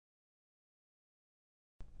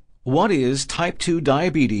What is type 2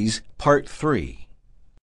 diabetes, Part 3?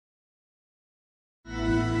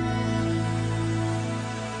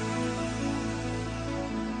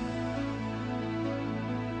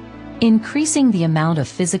 Increasing the amount of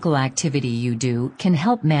physical activity you do can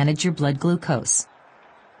help manage your blood glucose.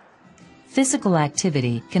 Physical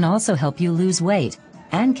activity can also help you lose weight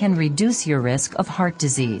and can reduce your risk of heart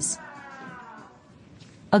disease.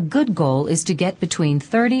 A good goal is to get between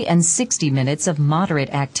 30 and 60 minutes of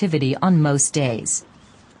moderate activity on most days.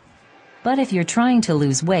 But if you're trying to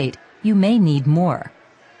lose weight, you may need more.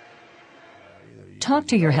 Talk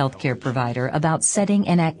to your healthcare provider about setting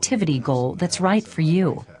an activity goal that's right for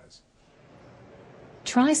you.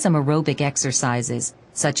 Try some aerobic exercises,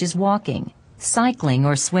 such as walking, cycling,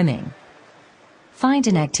 or swimming. Find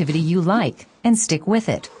an activity you like and stick with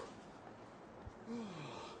it.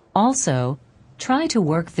 Also, try to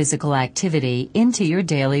work physical activity into your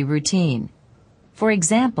daily routine. For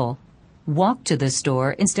example, walk to the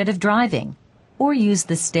store instead of driving, or use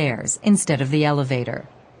the stairs instead of the elevator.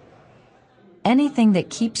 Anything that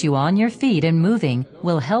keeps you on your feet and moving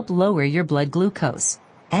will help lower your blood glucose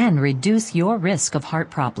and reduce your risk of heart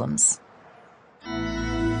problems.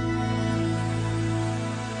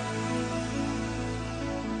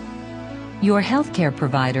 Your healthcare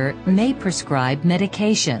provider may prescribe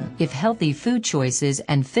medication if healthy food choices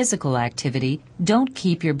and physical activity don't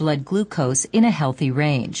keep your blood glucose in a healthy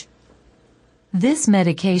range. This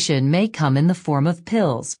medication may come in the form of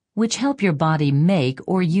pills, which help your body make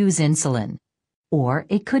or use insulin, or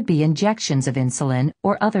it could be injections of insulin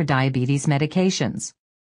or other diabetes medications.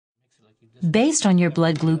 Based on your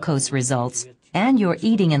blood glucose results and your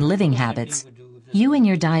eating and living habits, you and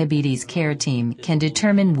your diabetes care team can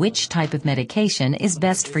determine which type of medication is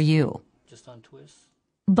best for you.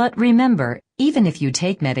 But remember, even if you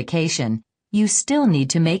take medication, you still need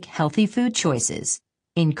to make healthy food choices,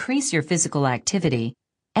 increase your physical activity,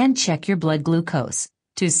 and check your blood glucose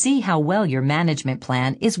to see how well your management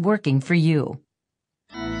plan is working for you.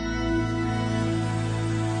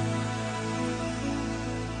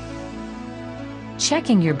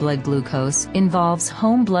 Checking your blood glucose involves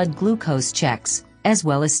home blood glucose checks, as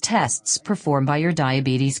well as tests performed by your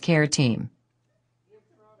diabetes care team.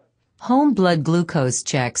 Home blood glucose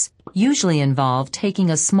checks usually involve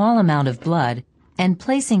taking a small amount of blood and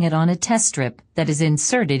placing it on a test strip that is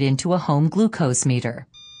inserted into a home glucose meter.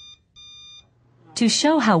 To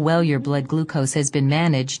show how well your blood glucose has been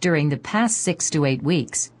managed during the past 6 to 8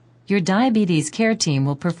 weeks, your diabetes care team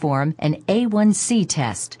will perform an A1C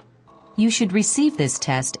test. You should receive this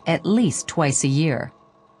test at least twice a year.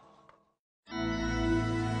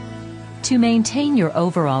 To maintain your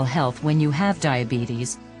overall health when you have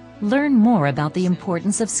diabetes, learn more about the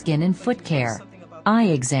importance of skin and foot care, eye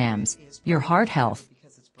exams, your heart health,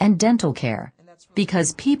 and dental care,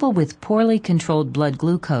 because people with poorly controlled blood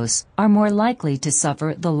glucose are more likely to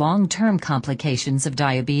suffer the long-term complications of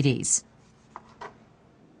diabetes.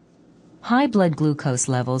 High blood glucose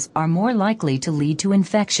levels are more likely to lead to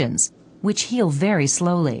infections, which heal very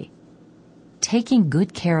slowly. Taking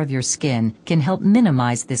good care of your skin can help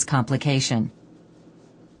minimize this complication.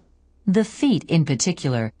 The feet in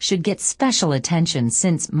particular should get special attention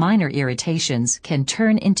since minor irritations can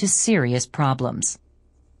turn into serious problems.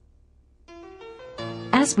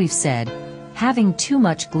 As we've said, having too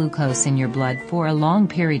much glucose in your blood for a long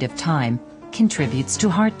period of time contributes to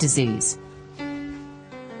heart disease.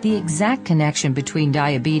 The exact connection between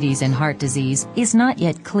diabetes and heart disease is not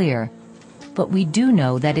yet clear, but we do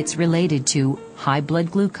know that it's related to high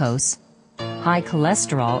blood glucose, high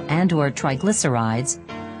cholesterol and/or triglycerides,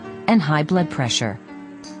 and high blood pressure.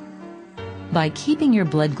 By keeping your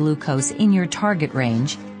blood glucose in your target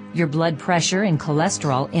range, your blood pressure and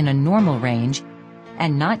cholesterol in a normal range,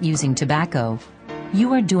 and not using tobacco,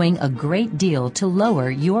 you are doing a great deal to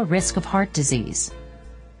lower your risk of heart disease.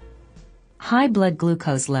 High blood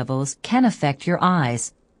glucose levels can affect your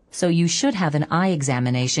eyes, so you should have an eye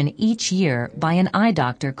examination each year by an eye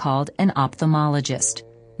doctor called an ophthalmologist.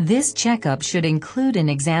 This checkup should include an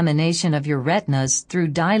examination of your retinas through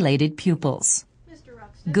dilated pupils.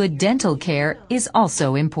 Good dental care is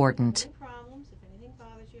also important.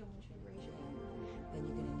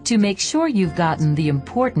 To make sure you've gotten the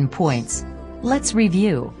important points, let's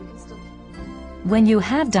review. When you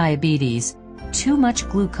have diabetes, too much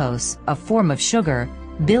glucose, a form of sugar,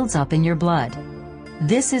 builds up in your blood.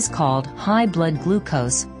 This is called high blood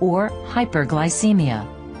glucose or hyperglycemia.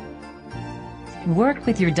 Work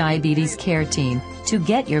with your diabetes care team to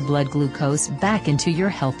get your blood glucose back into your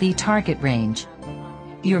healthy target range.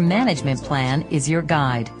 Your management plan is your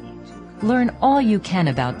guide. Learn all you can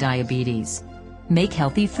about diabetes. Make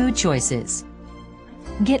healthy food choices.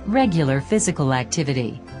 Get regular physical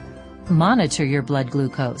activity. Monitor your blood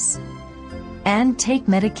glucose. And take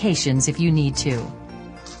medications if you need to.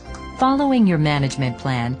 Following your management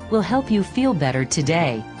plan will help you feel better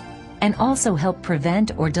today and also help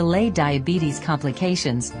prevent or delay diabetes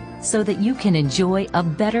complications so that you can enjoy a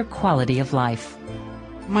better quality of life.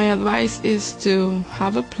 My advice is to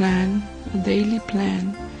have a plan, a daily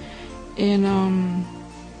plan, and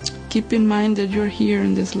keep in mind that you're here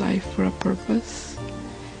in this life for a purpose,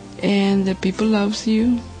 and that people loves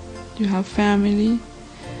you, you have family,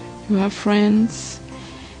 you have friends,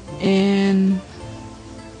 and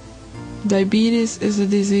diabetes is a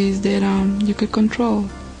disease that you could control.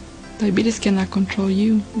 Diabetes cannot control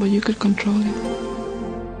you, but you could control it.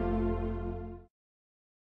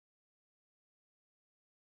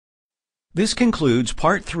 This concludes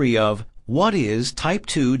Part 3 of What is Type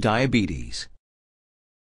 2 Diabetes?